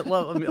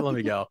 let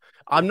me go.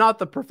 I'm not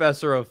the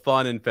professor of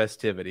fun and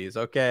festivities.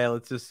 Okay,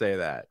 let's just say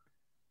that.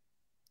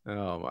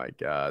 Oh my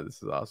god,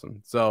 this is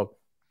awesome. So,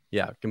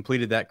 yeah,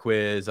 completed that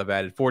quiz. I've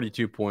added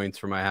 42 points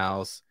for my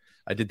house.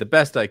 I did the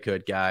best I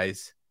could,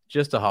 guys.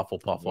 Just a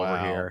Hufflepuff over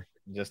here.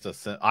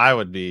 I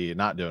would be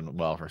not doing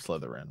well for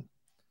Slytherin.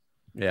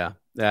 Yeah,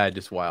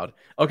 just wild.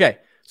 Okay,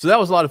 so that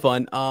was a lot of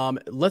fun.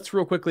 Let's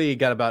real quickly,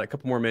 got about a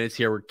couple more minutes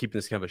here. We're keeping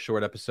this kind of a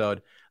short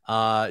episode.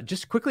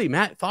 Just quickly,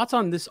 Matt, thoughts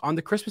on this, on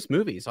the Christmas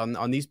movies,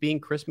 on these being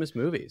Christmas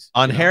movies?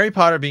 On Harry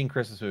Potter being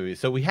Christmas movies.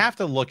 So we have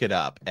to look it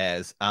up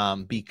as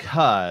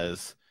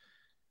because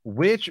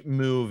which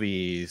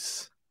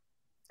movies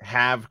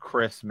have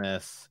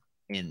Christmas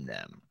in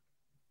them?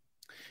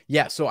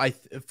 Yeah, so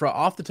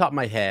off the top of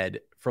my head,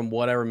 from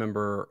what I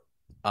remember,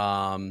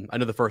 I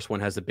know the first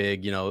one has a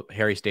big,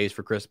 Harry stays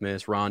for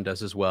Christmas. Ron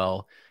does as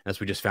well. As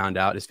we just found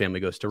out, his family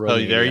goes to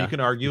Romania. So there you can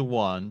argue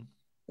one.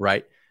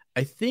 Right.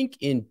 I think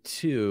in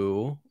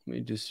two, let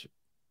me just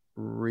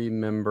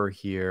remember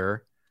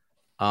here,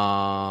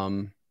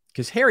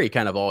 because Harry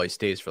kind of always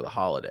stays for the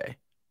holiday.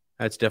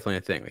 That's definitely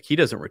a thing. Like he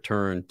doesn't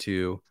return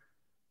to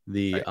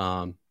the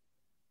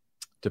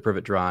to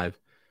Privet Drive.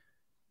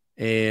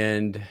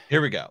 And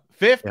here we go.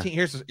 15.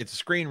 Yeah. It's a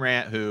Screen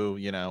Rant who,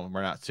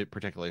 we're not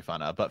particularly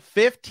fond of, but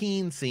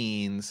 15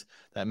 scenes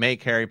that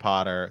make Harry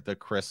Potter the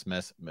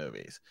Christmas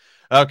movies.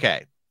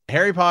 Okay.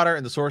 Harry Potter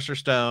and the Sorcerer's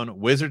Stone,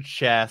 Wizard's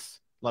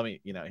Chess. Let me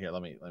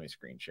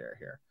screen share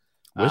here.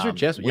 Wizard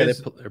Chess. Yeah,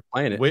 they're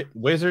playing it.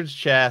 Wizard's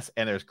Chess.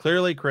 And there's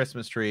clearly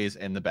Christmas trees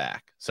in the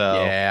back.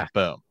 So yeah.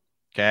 Boom.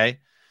 Okay.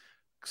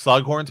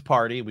 Slughorn's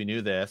Party. We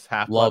knew this.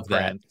 Half-Blood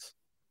Prince.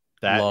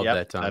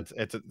 That time.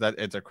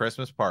 It's a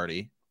Christmas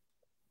party.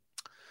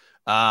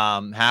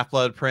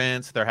 Half-Blood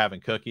Prince, they're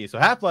having cookies. So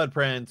Half-Blood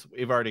Prince,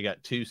 we've already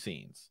got 2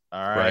 scenes. All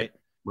right.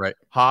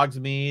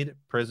 Hogsmeade,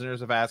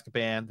 Prisoners of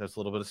Azkaban, there's a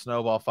little bit of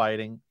snowball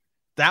fighting.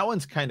 That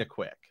one's kind of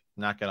quick,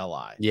 not gonna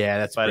lie.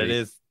 Yeah, it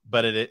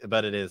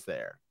is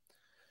there.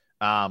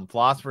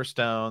 Philosopher's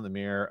Stone, the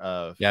Mirror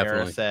of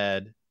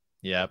Erised.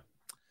 Yep.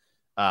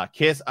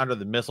 Kiss Under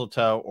the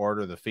Mistletoe,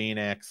 Order of the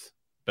Phoenix.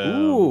 Boom.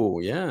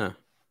 Ooh, yeah.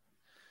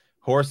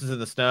 Horses in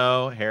the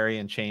Snow, Harry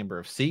and Chamber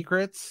of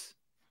Secrets.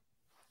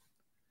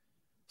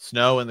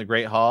 Snow in the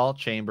Great Hall,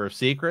 Chamber of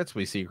Secrets.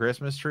 We see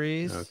Christmas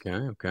trees.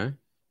 Okay.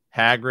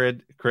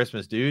 Hagrid,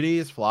 Christmas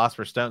Duties,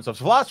 Philosopher's Stone. So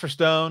Philosopher's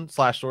Stone /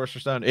 Sorcerer's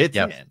Stone, it's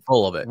in.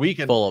 Full of it. We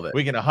can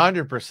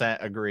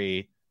 100%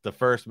 agree the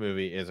first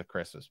movie is a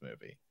Christmas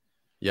movie.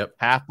 Yep.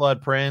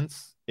 Half-Blood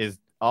Prince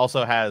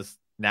also has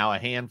now a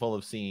handful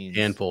of scenes.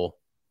 Handful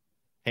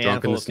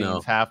of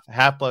scenes.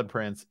 Half-Blood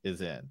Prince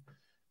is in.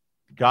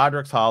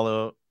 Godric's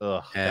Hollow.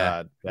 Oh,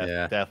 God.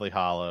 Deathly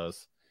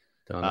Hollows.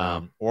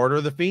 Order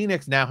of the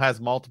Phoenix now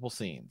has multiple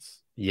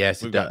scenes.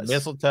 Yes, we've got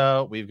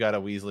Mistletoe. We've got a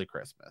Weasley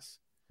Christmas.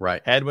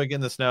 Right. Hedwig in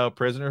the Snow,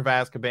 Prisoner of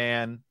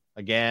Azkaban.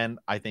 Again,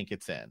 I think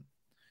it's in.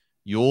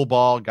 Yule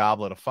Ball,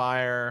 Goblet of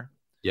Fire.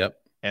 Yep.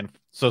 And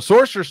so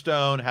Sorcerer's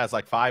Stone has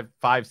like five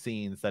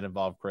scenes that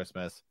involve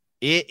Christmas.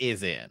 It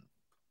is in.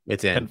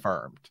 It's in.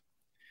 Confirmed.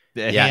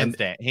 Hands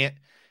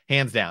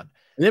down.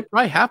 And then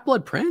probably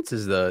Half-Blood Prince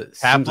is the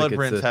Half-Blood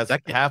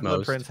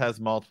Prince has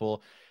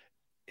multiple.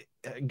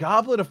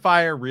 Goblet of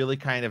Fire really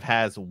kind of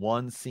has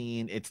one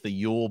scene. It's the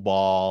Yule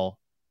Ball.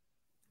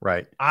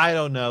 Right. I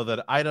don't know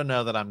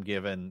that I'm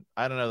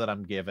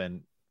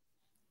given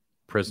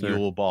Prisoner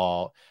Yule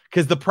Ball,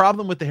 because the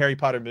problem with the Harry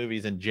Potter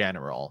movies in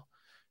general,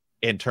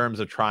 in terms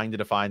of trying to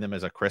define them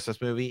as a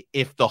Christmas movie,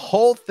 if the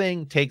whole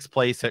thing takes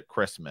place at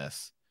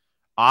Christmas,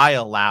 I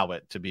allow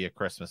it to be a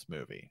Christmas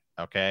movie.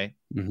 Okay.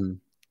 Mm-hmm.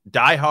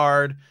 Die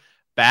Hard,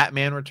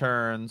 Batman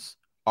Returns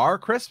are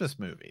Christmas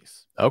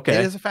movies. Okay.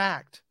 It is a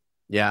fact.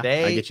 Yeah,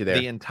 I get you there.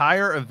 The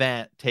entire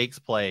event takes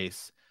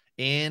place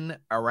in,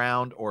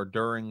 around, or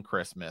during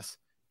Christmas.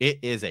 It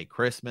is a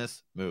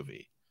Christmas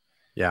movie.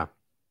 Yeah.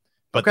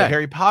 But the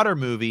Harry Potter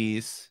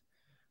movies,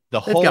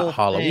 they've got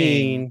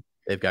Halloween,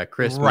 they've got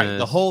Christmas. Right.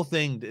 The whole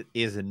thing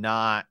is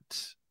not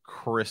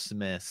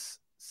Christmas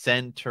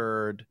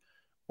centered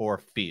or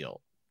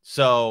feel.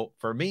 So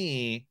for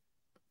me,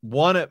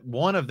 one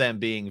of them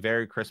being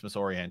very Christmas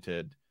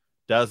oriented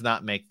does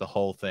not make the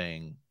whole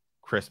thing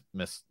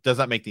Christmas, does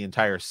not make the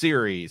entire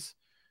series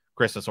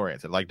Christmas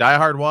oriented. Like Die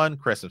Hard 1,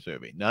 Christmas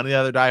movie. None of the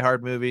other Die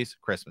Hard movies,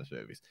 Christmas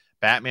movies.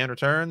 Batman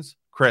Returns,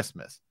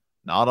 Christmas.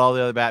 Not all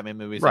the other Batman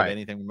movies have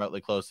anything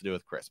remotely close to do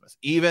with Christmas.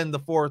 Even the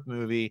fourth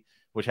movie,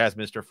 which has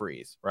Mr.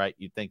 Freeze, right?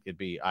 You'd think it'd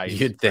be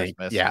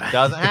Christmas. Yeah. It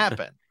doesn't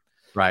happen.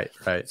 Right.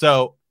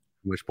 So,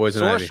 which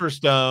Poison Sorcerer's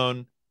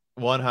Stone,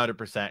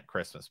 100%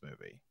 Christmas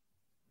movie.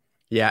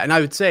 Yeah, and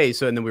I would say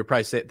so. And then we were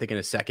probably thinking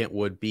a second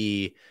would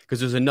be, because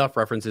there's enough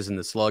references in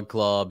the Slug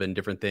Club and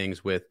different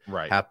things with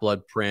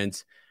Half-Blood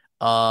Prince.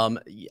 I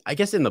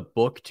guess in the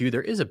book too,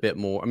 there is a bit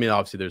more. I mean,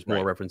 obviously there's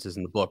more references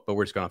in the book, but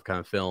we're just going off kind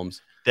of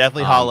films.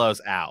 Deathly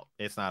Hallows out.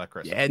 It's not a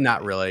Christmas movie.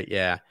 Not really.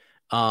 Yeah.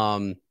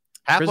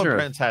 Half-Blood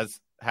Prince has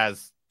a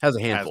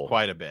handful,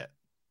 quite a bit.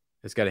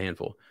 It's got a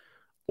handful.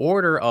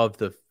 Order of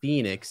the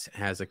Phoenix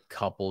has a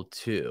couple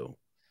too.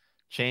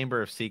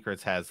 Chamber of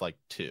Secrets has like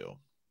 2.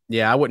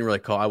 Yeah, I wouldn't really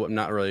call. I'm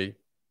not really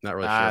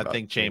sure. I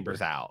think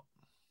Chamber's out.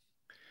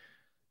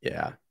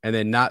 Yeah, and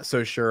then not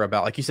so sure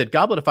about, like you said,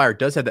 Goblet of Fire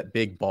does have that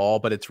big ball,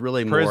 but it's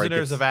really more.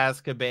 Prisoners of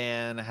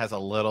Azkaban has a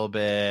little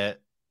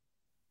bit.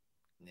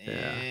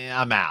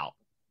 I'm out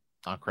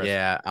on Christmas.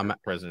 Yeah, I'm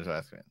Prisoners of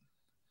Azkaban.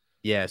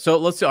 Yeah, so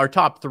let's see our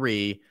top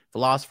 3: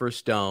 Philosopher's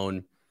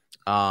Stone,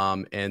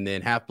 and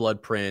then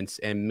Half-Blood Prince,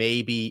 and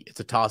maybe it's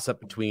a toss up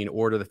between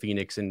Order of the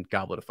Phoenix and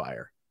Goblet of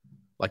Fire.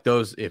 Like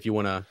those, if you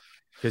want to.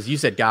 Because you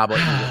said Goblet.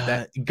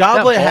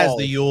 Goblet has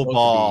the Yule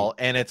Ball,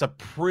 and it's a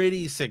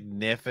pretty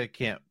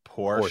significant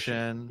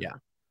portion. Yeah.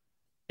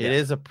 It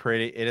is a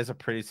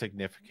pretty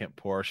significant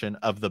portion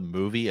of the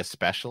movie,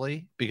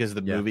 especially because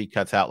the movie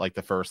cuts out like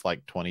the first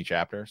like 20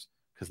 chapters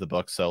because the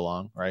book's so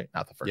long, right?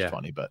 Not the first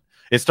 20, but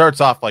it starts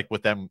off like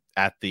with them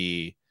at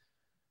the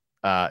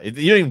you don't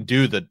even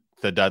do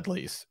the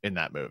Dudleys in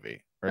that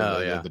movie. Or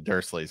the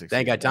Dursleys. They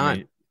ain't got time. I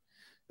mean,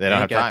 they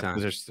don't have time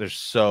because there's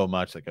so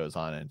much that goes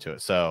on into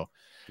it. So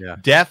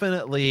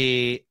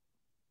definitely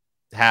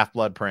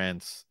Half-Blood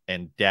Prince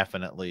and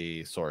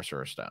definitely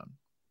Sorcerer's Stone.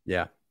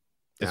 Yeah.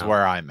 Is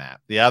where I'm at.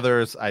 The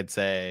others, I'd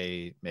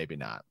say maybe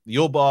not.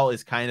 Yule Ball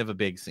is kind of a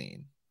big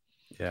scene.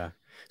 Yeah.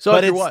 So,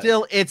 but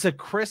it's a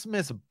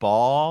Christmas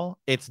ball.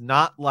 It's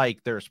not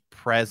like there's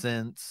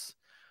presents.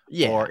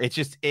 Yeah. Or it's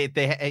just I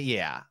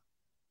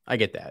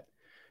get that.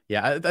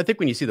 Yeah. I think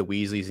when you see the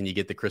Weasleys and you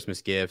get the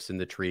Christmas gifts and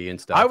the tree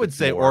and stuff, I would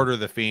say Order of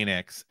the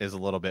Phoenix is a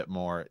little bit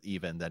more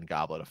even than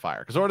Goblet of Fire.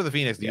 Because Order of the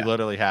Phoenix, you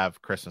literally have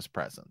Christmas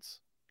presents.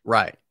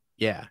 Right.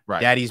 Yeah.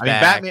 Right. Daddy's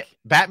back.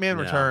 Batman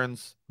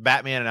Returns.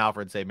 Batman and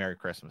Alfred say Merry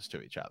Christmas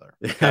to each other.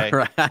 Okay.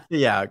 Right.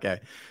 Yeah. Okay.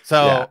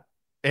 So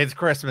it's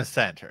Christmas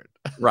centered.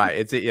 Right.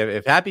 It's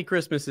if Happy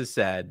Christmas is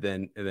said,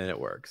 then it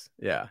works.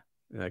 Yeah.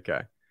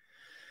 Okay.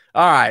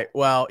 All right.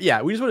 Well,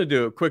 yeah, we just want to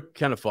do a quick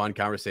kind of fun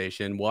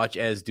conversation. Watch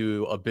Ez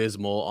do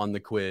abysmal on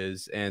the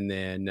quiz, and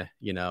then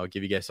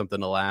give you guys something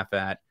to laugh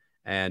at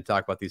and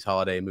talk about these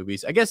holiday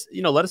movies. I guess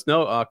let us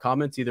know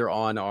comments either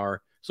on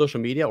our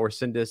social media or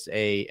send us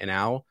an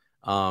owl.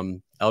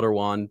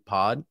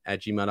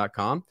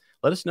 elderwanpod@gmail.com.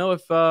 Let us know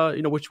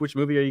if which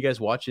movie are you guys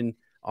watching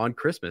on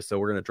Christmas. So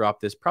we're going to drop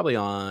this probably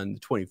on the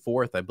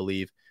 24th, I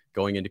believe,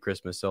 going into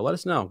Christmas. So let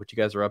us know what you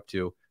guys are up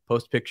to.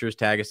 Post pictures,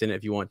 tag us in it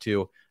if you want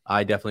to.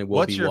 I definitely will.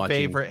 What's be your watching.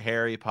 Favorite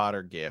Harry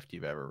Potter gift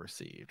you've ever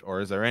received,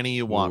 or is there any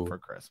you want for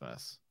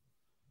Christmas?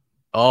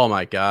 Oh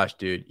my gosh,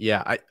 dude.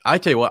 Yeah. I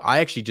tell you what, I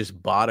actually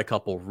just bought a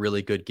couple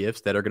really good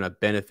gifts that are going to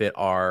benefit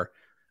our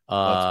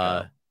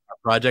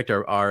project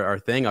or our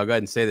thing. I'll go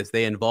ahead and say this.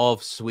 They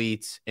involve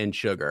sweets and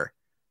sugar,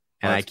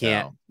 and I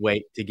can't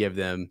wait to give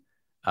them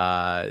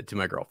to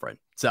my girlfriend.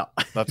 So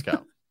let's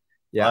go.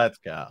 Yeah. Let's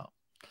go.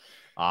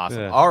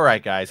 Awesome. Yeah. All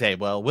right, guys. Hey,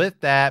 well,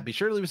 with that, be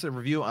sure to leave us a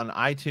review on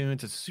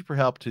iTunes. It's a super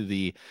help to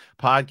the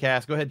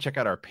podcast. Go ahead and check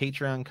out our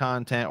Patreon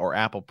content or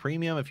Apple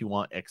Premium if you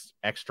want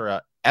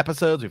extra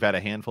episodes. We've had a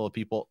handful of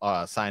people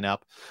sign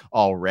up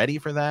already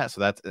for that,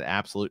 so that's an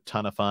absolute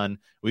ton of fun.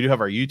 We do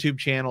have our YouTube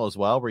channel as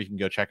well, where you can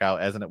go check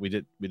out. We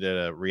did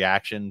a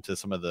reaction to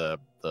some of the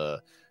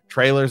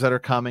trailers that are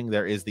coming.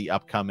 There is the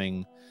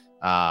upcoming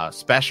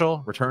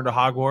special Return to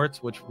Hogwarts,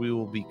 which we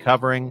will be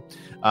covering.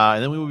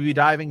 And then we will be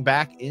diving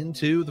back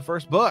into the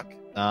first book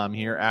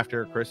here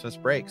after Christmas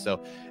break.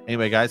 So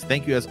anyway, guys,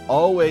 thank you as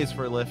always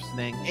for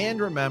listening. And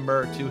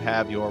remember to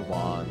have your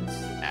wands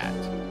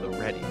at the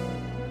ready.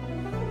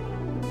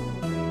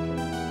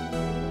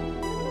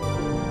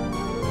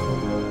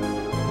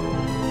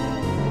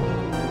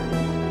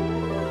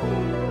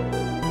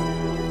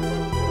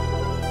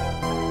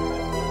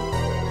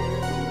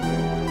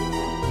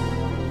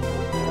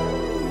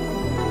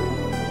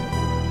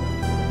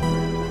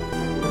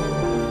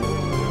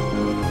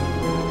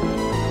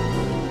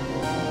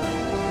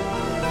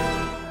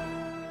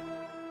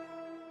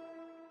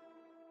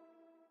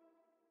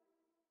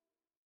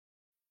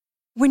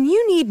 When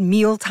you need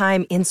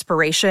mealtime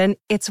inspiration,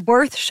 it's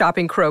worth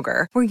shopping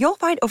Kroger, where you'll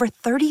find over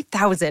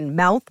 30,000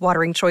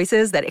 mouth-watering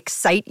choices that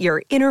excite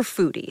your inner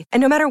foodie.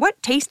 And no matter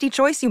what tasty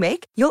choice you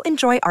make, you'll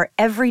enjoy our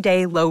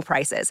everyday low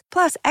prices,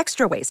 plus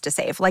extra ways to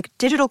save, like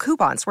digital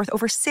coupons worth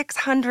over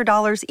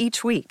 $600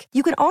 each week.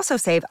 You can also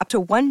save up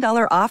to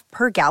 $1 off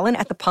per gallon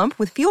at the pump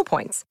with fuel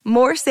points.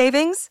 More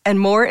savings and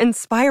more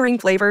inspiring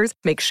flavors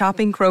make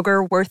shopping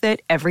Kroger worth it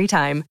every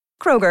time.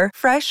 Kroger,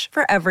 fresh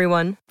for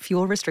everyone.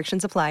 Fuel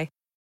restrictions apply.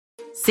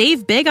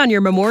 Save big on your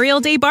Memorial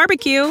Day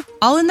barbecue,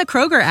 all in the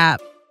Kroger app.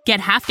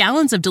 Get half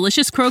gallons of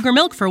delicious Kroger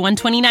milk for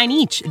 $1.29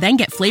 each. Then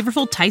get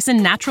flavorful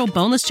Tyson natural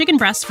boneless chicken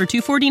breasts for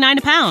 $2.49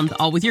 a pound,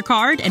 all with your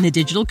card and a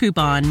digital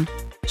coupon.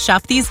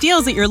 Shop these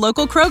deals at your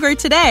local Kroger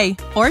today,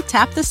 or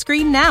tap the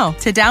screen now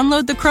to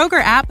download the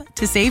Kroger app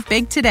to save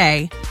big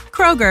today.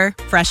 Kroger,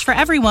 fresh for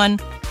everyone.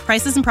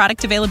 Prices and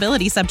product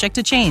availability subject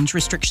to change.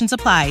 Restrictions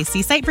apply.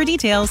 See site for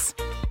details.